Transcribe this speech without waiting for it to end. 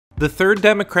The third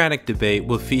Democratic debate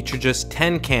will feature just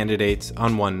 10 candidates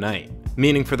on one night,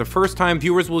 meaning for the first time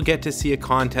viewers will get to see a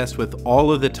contest with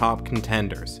all of the top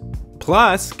contenders,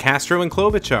 plus Castro and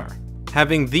Klobuchar.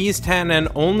 Having these 10 and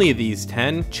only these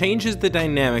 10 changes the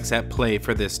dynamics at play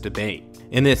for this debate.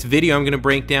 In this video, I'm going to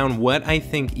break down what I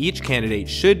think each candidate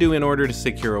should do in order to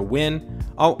secure a win.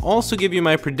 I'll also give you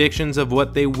my predictions of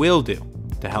what they will do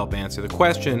to help answer the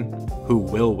question, who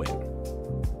will win?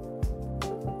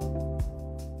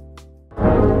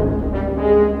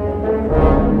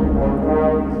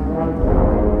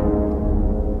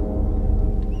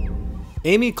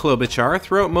 Amy Klobuchar,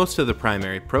 throughout most of the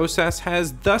primary process,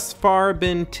 has thus far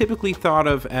been typically thought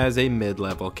of as a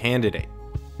mid-level candidate.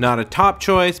 Not a top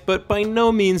choice, but by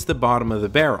no means the bottom of the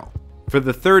barrel. For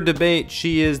the third debate,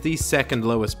 she is the second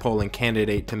lowest polling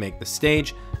candidate to make the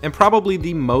stage, and probably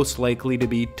the most likely to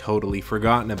be totally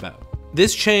forgotten about.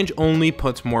 This change only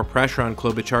puts more pressure on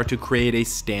Klobuchar to create a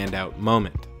standout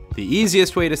moment. The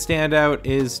easiest way to stand out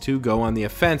is to go on the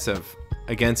offensive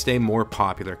against a more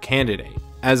popular candidate.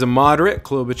 As a moderate,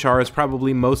 Klobuchar is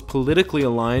probably most politically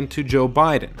aligned to Joe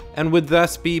Biden, and would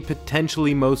thus be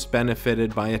potentially most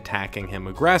benefited by attacking him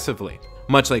aggressively,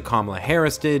 much like Kamala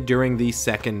Harris did during the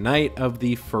second night of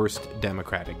the first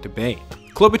Democratic debate.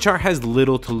 Klobuchar has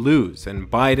little to lose,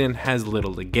 and Biden has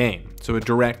little to gain, so a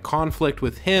direct conflict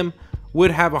with him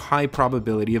would have a high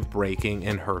probability of breaking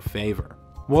in her favor.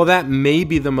 While that may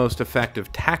be the most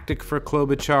effective tactic for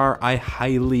Klobuchar, I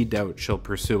highly doubt she'll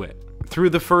pursue it.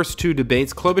 Through the first two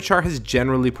debates, Klobuchar has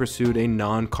generally pursued a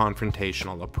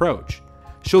non-confrontational approach.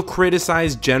 She'll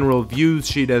criticize general views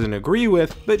she doesn't agree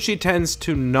with, but she tends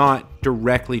to not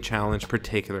directly challenge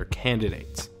particular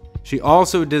candidates. She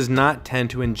also does not tend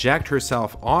to inject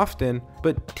herself often,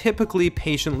 but typically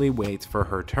patiently waits for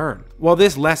her turn. While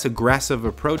this less aggressive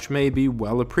approach may be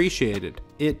well appreciated,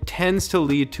 it tends to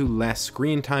lead to less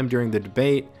screen time during the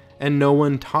debate and no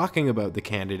one talking about the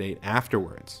candidate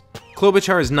afterwards.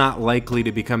 Klobuchar is not likely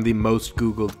to become the most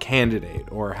Googled candidate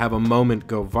or have a moment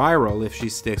go viral if she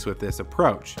sticks with this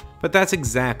approach, but that's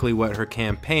exactly what her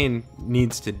campaign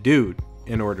needs to do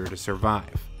in order to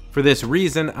survive. For this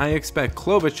reason, I expect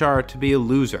Klobuchar to be a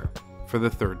loser for the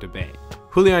third debate.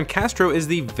 Julian Castro is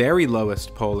the very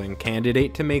lowest polling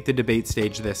candidate to make the debate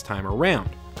stage this time around,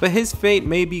 but his fate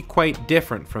may be quite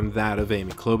different from that of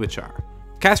Amy Klobuchar.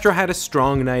 Castro had a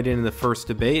strong night in the first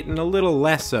debate and a little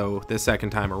less so the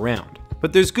second time around,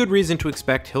 but there's good reason to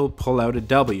expect he'll pull out a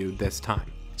W this time.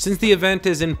 Since the event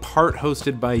is in part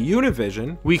hosted by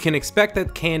Univision, we can expect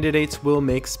that candidates will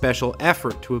make special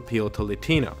effort to appeal to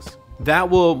Latinos. That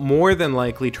will more than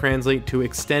likely translate to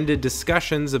extended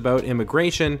discussions about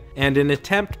immigration and an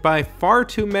attempt by far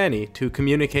too many to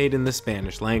communicate in the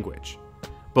Spanish language.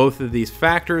 Both of these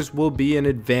factors will be an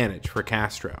advantage for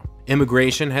Castro.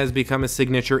 Immigration has become a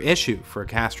signature issue for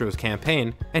Castro's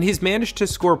campaign, and he's managed to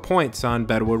score points on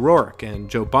Beto O'Rourke and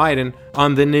Joe Biden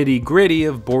on the nitty-gritty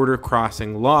of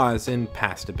border-crossing laws in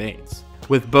past debates.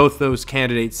 With both those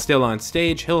candidates still on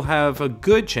stage, he'll have a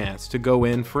good chance to go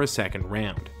in for a second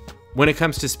round. When it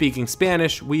comes to speaking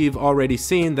Spanish, we've already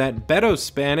seen that Beto's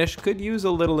Spanish could use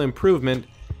a little improvement,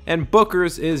 and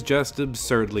Booker's is just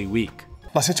absurdly weak.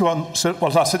 La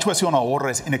situación ahora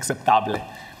es inaceptable.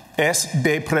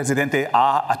 Este presidente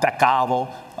ha atacado,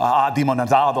 ha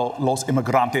demonizado los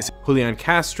inmigrantes. Julian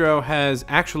Castro has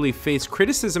actually faced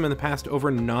criticism in the past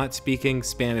over not speaking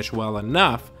Spanish well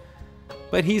enough,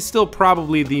 but he's still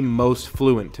probably the most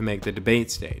fluent to make the debate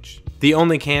stage. The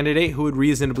only candidate who would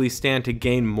reasonably stand to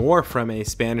gain more from a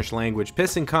Spanish language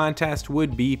pissing contest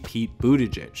would be Pete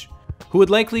Buttigieg, who would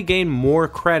likely gain more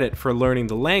credit for learning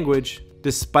the language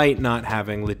despite not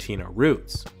having Latino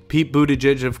roots. Pete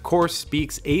Buttigieg, of course,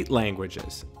 speaks 8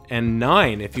 languages, and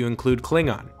 9 if you include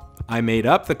Klingon. I made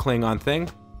up the Klingon thing,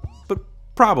 but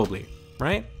probably,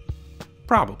 right?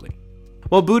 Probably.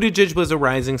 While Buttigieg was a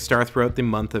rising star throughout the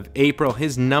month of April,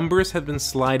 his numbers have been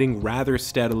sliding rather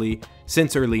steadily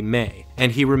since early May,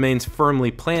 and he remains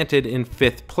firmly planted in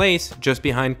 5th place just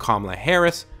behind Kamala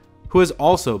Harris, who has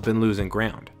also been losing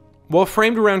ground. While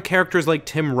framed around characters like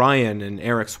Tim Ryan and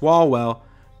Eric Swalwell,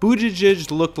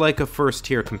 Buttigieg looked like a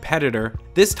first-tier competitor.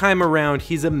 This time around,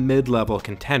 he's a mid-level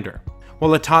contender.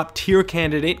 While a top-tier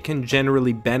candidate can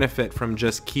generally benefit from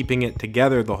just keeping it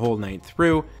together the whole night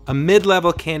through, a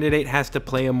mid-level candidate has to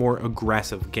play a more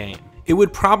aggressive game. It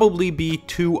would probably be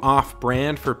too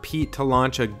off-brand for Pete to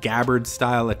launch a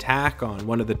Gabbard-style attack on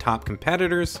one of the top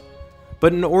competitors,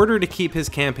 but in order to keep his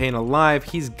campaign alive,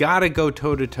 he's gotta go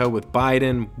toe-to-toe with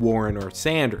Biden, Warren, or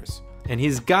Sanders, and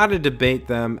he's gotta debate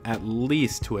them at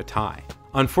least to a tie.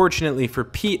 Unfortunately for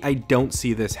Pete, I don't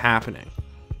see this happening.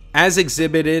 As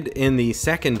exhibited in the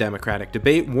second Democratic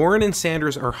debate, Warren and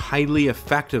Sanders are highly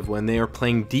effective when they are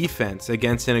playing defense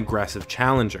against an aggressive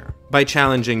challenger. By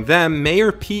challenging them,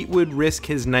 Mayor Pete would risk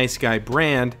his nice guy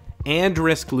brand and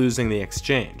risk losing the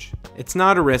exchange. It's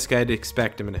not a risk I'd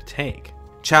expect him to take.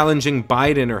 Challenging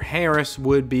Biden or Harris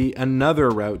would be another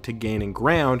route to gaining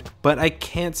ground, but I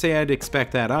can't say I'd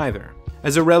expect that either.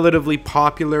 As a relatively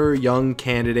popular young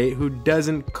candidate who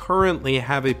doesn't currently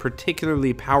have a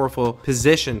particularly powerful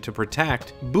position to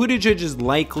protect, Buttigieg is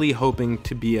likely hoping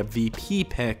to be a VP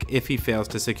pick if he fails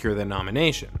to secure the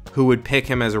nomination. Who would pick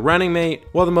him as a running mate?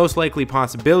 Well, the most likely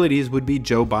possibilities would be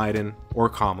Joe Biden or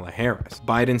Kamala Harris.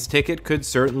 Biden's ticket could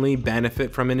certainly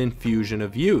benefit from an infusion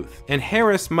of youth, and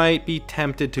Harris might be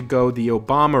tempted to go the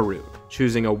Obama route,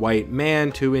 choosing a white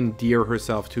man to endear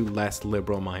herself to less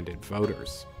liberal-minded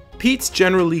voters. Pete's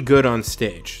generally good on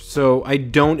stage, so I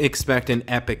don't expect an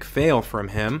epic fail from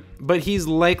him, but he's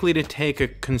likely to take a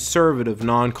conservative,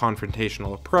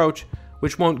 non-confrontational approach,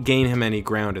 which won't gain him any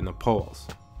ground in the polls.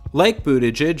 Like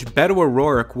Buttigieg, Beto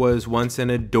O'Rourke was once an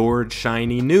adored,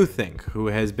 shiny new thing who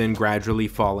has been gradually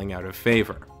falling out of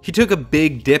favor. He took a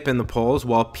big dip in the polls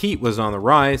while Pete was on the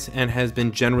rise and has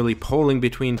been generally polling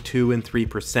between 2 and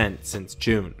 3% since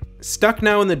June. Stuck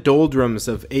now in the doldrums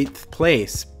of 8th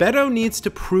place, Beto needs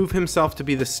to prove himself to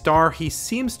be the star he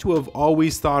seems to have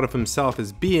always thought of himself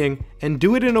as being, and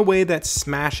do it in a way that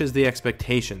smashes the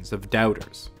expectations of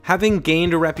doubters. Having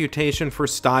gained a reputation for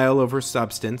style over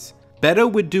substance,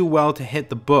 Beto would do well to hit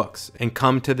the books and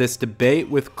come to this debate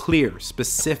with clear,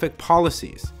 specific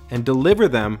policies and deliver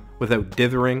them without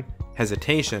dithering,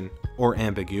 hesitation, or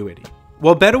ambiguity.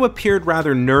 While Beto appeared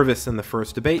rather nervous in the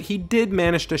first debate, he did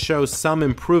manage to show some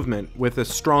improvement with a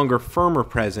stronger, firmer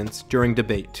presence during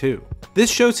debate 2. This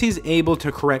shows he's able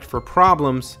to correct for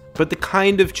problems, but the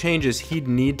kind of changes he'd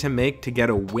need to make to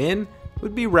get a win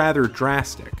would be rather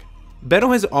drastic.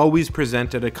 Beto has always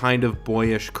presented a kind of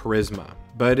boyish charisma,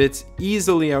 but it's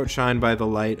easily outshined by the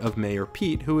light of Mayor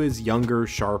Pete, who is younger,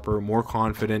 sharper, more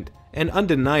confident, and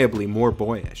undeniably more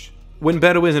boyish. When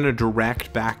Beto is in a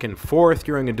direct back and forth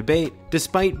during a debate,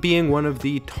 despite being one of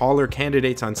the taller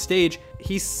candidates on stage,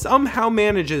 he somehow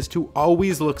manages to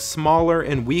always look smaller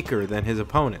and weaker than his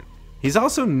opponent. He's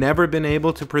also never been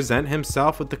able to present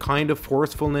himself with the kind of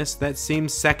forcefulness that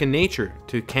seems second nature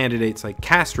to candidates like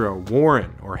Castro,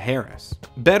 Warren, or Harris.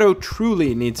 Beto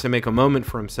truly needs to make a moment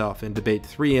for himself in debate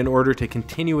 3 in order to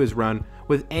continue his run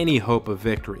with any hope of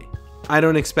victory. I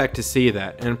don't expect to see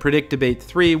that, and predict debate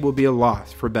 3 will be a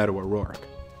loss for Beto O'Rourke.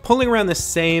 Pulling around the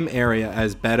same area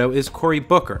as Beto is Cory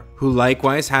Booker, who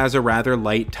likewise has a rather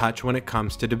light touch when it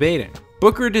comes to debating.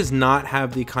 Booker does not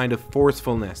have the kind of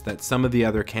forcefulness that some of the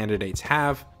other candidates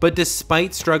have, but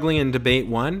despite struggling in debate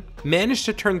 1, managed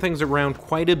to turn things around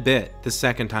quite a bit the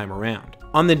second time around.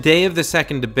 On the day of the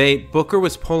second debate, Booker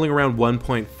was polling around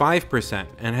 1.5%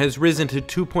 and has risen to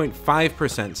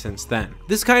 2.5% since then.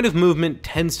 This kind of movement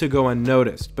tends to go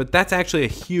unnoticed, but that's actually a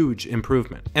huge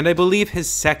improvement. And I believe his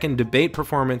second debate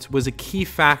performance was a key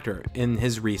factor in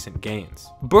his recent gains.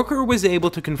 Booker was able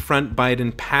to confront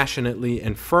Biden passionately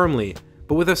and firmly,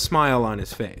 but with a smile on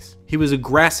his face. He was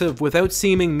aggressive without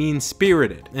seeming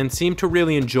mean-spirited and seemed to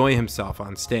really enjoy himself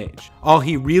on stage. All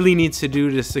he really needs to do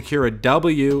to secure a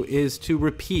W is to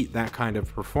repeat that kind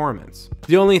of performance.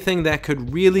 The only thing that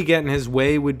could really get in his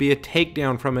way would be a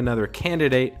takedown from another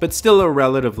candidate, but still a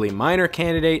relatively minor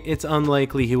candidate, it's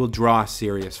unlikely he will draw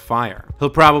serious fire. He'll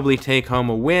probably take home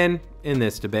a win in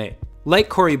this debate. Like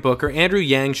Cory Booker, Andrew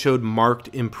Yang showed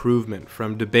marked improvement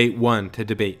from debate 1 to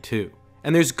debate 2.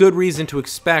 And there's good reason to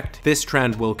expect this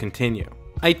trend will continue.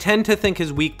 I tend to think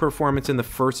his weak performance in the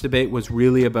first debate was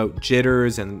really about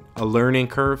jitters and a learning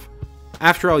curve.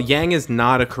 After all, Yang is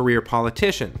not a career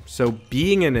politician, so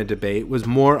being in a debate was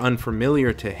more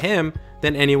unfamiliar to him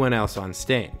than anyone else on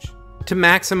stage. To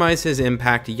maximize his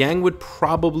impact, Yang would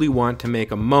probably want to make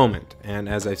a moment, and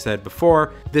as I've said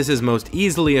before, this is most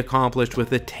easily accomplished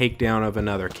with a takedown of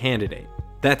another candidate.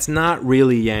 That's not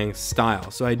really Yang's style,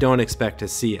 so I don't expect to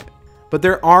see it. But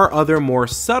there are other more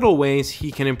subtle ways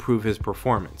he can improve his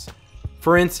performance.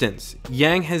 For instance,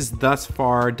 Yang has thus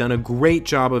far done a great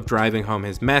job of driving home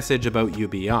his message about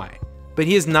UBI, but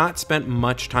he has not spent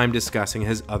much time discussing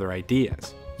his other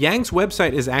ideas. Yang's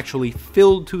website is actually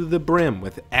filled to the brim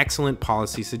with excellent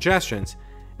policy suggestions,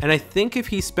 and I think if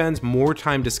he spends more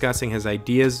time discussing his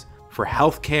ideas for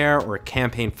healthcare or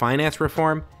campaign finance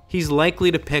reform, he's likely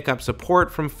to pick up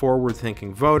support from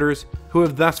forward-thinking voters who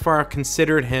have thus far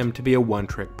considered him to be a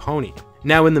one-trick pony.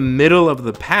 Now, in the middle of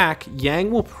the pack,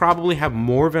 Yang will probably have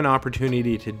more of an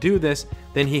opportunity to do this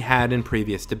than he had in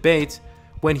previous debates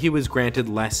when he was granted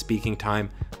less speaking time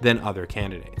than other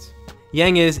candidates.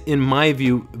 Yang is, in my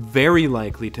view, very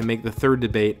likely to make the third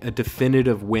debate a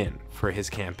definitive win for his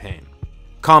campaign.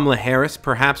 Kamala Harris,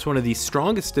 perhaps one of the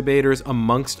strongest debaters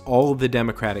amongst all of the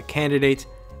Democratic candidates,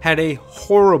 had a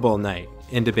horrible night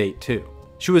in debate 2.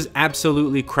 She was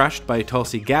absolutely crushed by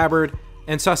Tulsi Gabbard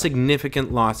and saw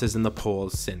significant losses in the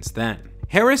polls since then.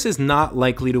 Harris is not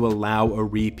likely to allow a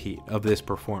repeat of this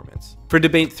performance. For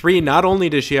debate 3, not only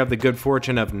does she have the good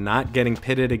fortune of not getting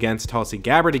pitted against Tulsi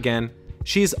Gabbard again,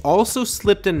 she's also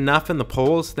slipped enough in the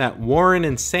polls that Warren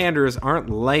and Sanders aren't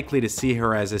likely to see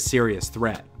her as a serious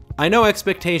threat. I know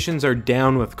expectations are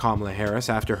down with Kamala Harris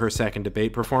after her second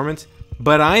debate performance,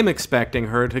 but I'm expecting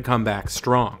her to come back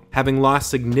strong. Having lost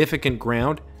significant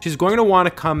ground, she's going to want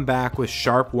to come back with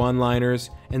sharp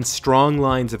one-liners and strong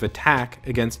lines of attack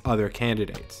against other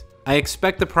candidates. I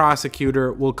expect the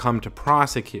prosecutor will come to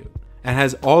prosecute and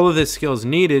has all of the skills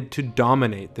needed to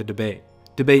dominate the debate.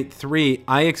 Debate 3,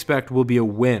 I expect, will be a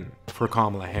win for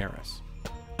Kamala Harris.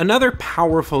 Another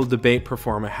powerful debate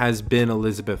performer has been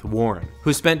Elizabeth Warren,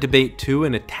 who spent debate 2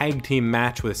 in a tag team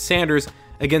match with Sanders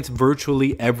against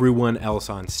virtually everyone else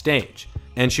on stage.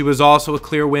 And she was also a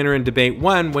clear winner in debate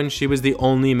 1 when she was the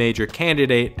only major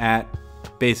candidate at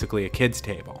basically a kid's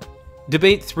table.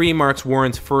 Debate 3 marks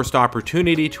Warren's first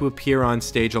opportunity to appear on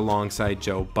stage alongside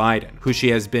Joe Biden, who she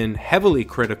has been heavily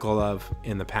critical of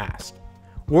in the past.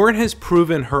 Warren has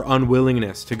proven her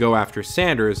unwillingness to go after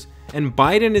Sanders, and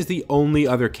Biden is the only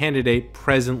other candidate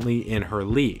presently in her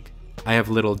league. I have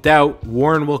little doubt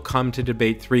Warren will come to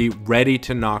debate 3 ready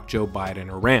to knock Joe Biden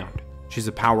around. She's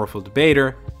a powerful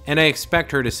debater, and I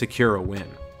expect her to secure a win.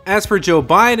 As for Joe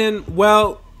Biden,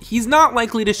 well, he's not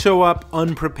likely to show up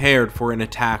unprepared for an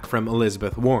attack from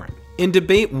Elizabeth Warren. In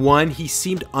debate 1, he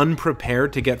seemed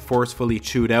unprepared to get forcefully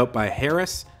chewed out by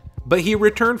Harris, but he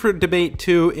returned for debate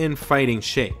 2 in fighting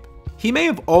shape. He may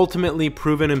have ultimately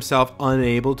proven himself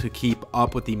unable to keep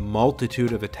up with the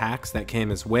multitude of attacks that came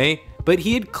his way, but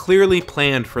he had clearly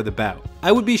planned for the bout.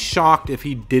 I would be shocked if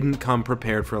he didn't come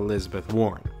prepared for Elizabeth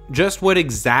Warren. Just what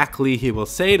exactly he will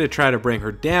say to try to bring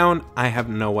her down, I have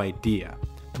no idea.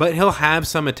 But he'll have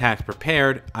some attacks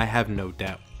prepared, I have no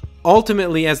doubt.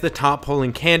 Ultimately, as the top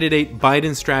polling candidate,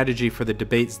 Biden's strategy for the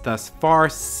debates thus far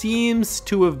seems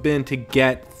to have been to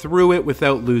get through it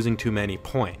without losing too many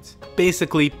points,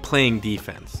 basically playing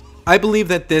defense. I believe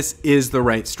that this is the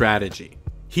right strategy.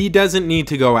 He doesn't need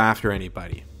to go after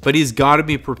anybody, but he's got to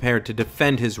be prepared to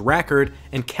defend his record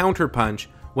and counterpunch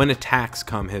when attacks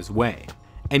come his way.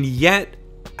 And yet,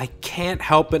 I can't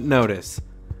help but notice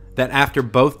that after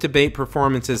both debate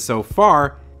performances so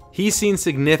far, he's seen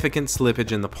significant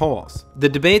slippage in the polls. The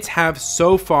debates have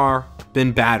so far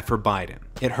been bad for Biden.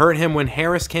 It hurt him when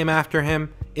Harris came after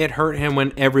him. It hurt him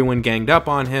when everyone ganged up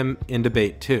on him in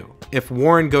debate 2. If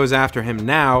Warren goes after him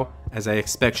now, as I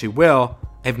expect she will,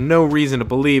 I have no reason to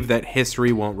believe that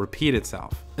history won't repeat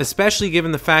itself. Especially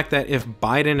given the fact that if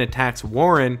Biden attacks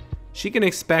Warren, she can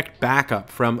expect backup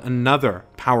from another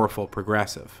powerful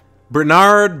progressive.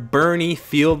 Bernard Bernie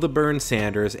Field the Burn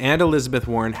Sanders and Elizabeth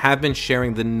Warren have been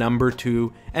sharing the number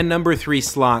 2 and number 3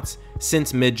 slots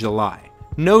since mid-July.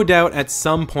 No doubt at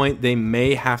some point they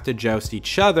may have to joust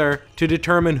each other to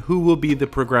determine who will be the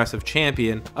progressive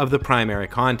champion of the primary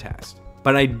contest.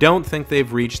 But I don't think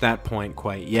they've reached that point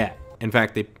quite yet. In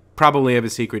fact, they probably have a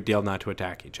secret deal not to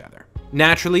attack each other.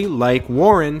 Naturally, like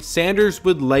Warren, Sanders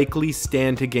would likely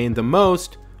stand to gain the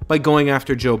most by going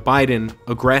after Joe Biden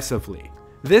aggressively.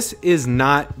 This is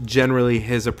not generally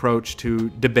his approach to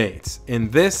debates,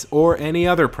 in this or any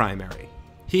other primary.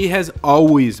 He has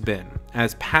always been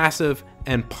as passive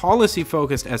and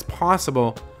policy-focused as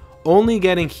possible, only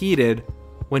getting heated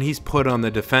when he's put on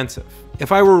the defensive.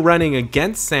 If I were running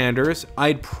against Sanders,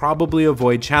 I'd probably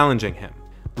avoid challenging him.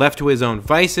 Left to his own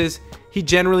vices, he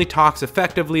generally talks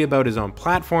effectively about his own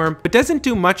platform, but doesn't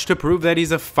do much to prove that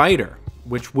he's a fighter,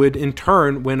 which would in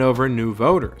turn win over new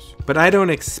voters. But I don't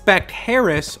expect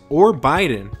Harris or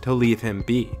Biden to leave him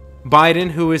be. Biden,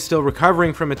 who is still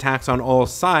recovering from attacks on all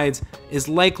sides, is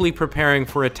likely preparing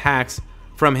for attacks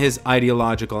from his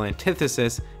ideological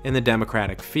antithesis in the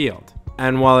Democratic field.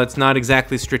 And while it's not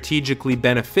exactly strategically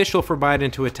beneficial for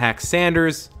Biden to attack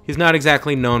Sanders, he's not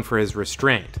exactly known for his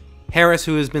restraint. Harris,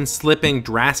 who has been slipping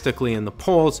drastically in the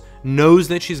polls, knows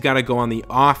that she's got to go on the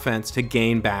offense to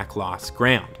gain back lost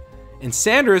ground. And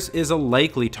Sanders is a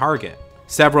likely target.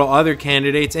 Several other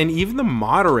candidates and even the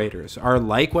moderators are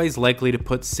likewise likely to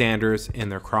put Sanders in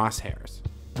their crosshairs.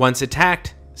 Once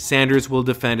attacked, Sanders will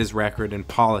defend his record and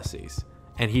policies,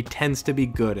 and he tends to be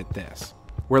good at this.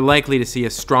 We're likely to see a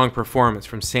strong performance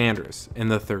from Sanders in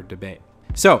the third debate.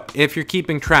 So, if you're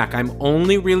keeping track, I'm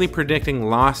only really predicting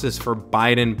losses for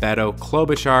Biden, Beto,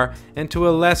 Klobuchar, and to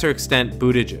a lesser extent,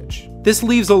 Buttigieg. This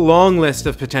leaves a long list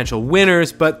of potential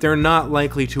winners, but they're not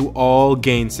likely to all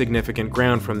gain significant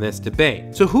ground from this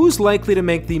debate. So who's likely to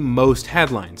make the most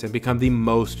headlines and become the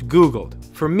most Googled?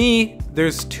 For me,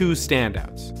 there's two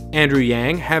standouts. Andrew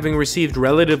Yang, having received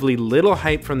relatively little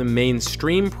hype from the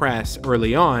mainstream press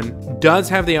early on, does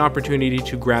have the opportunity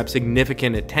to grab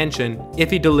significant attention if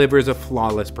he delivers a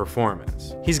flawless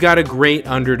performance. He's got a great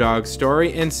underdog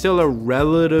story and still a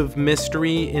relative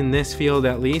mystery in this field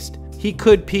at least. He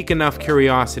could pique enough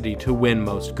curiosity to win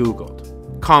most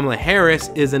Googled. Kamala Harris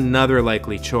is another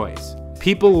likely choice.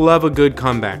 People love a good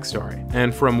comeback story,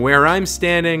 and from where I'm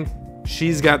standing,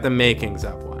 she's got the makings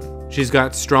of one. She's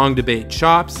got strong debate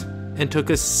chops and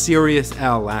took a serious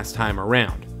L last time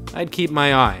around. I'd keep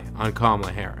my eye on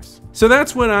Kamala Harris. So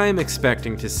that's what I'm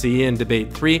expecting to see in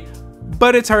debate 3,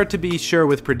 but it's hard to be sure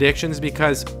with predictions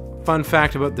because, fun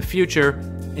fact about the future,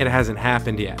 it hasn't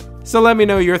happened yet. So let me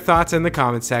know your thoughts in the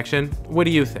comments section. What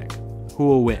do you think? Who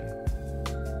will win?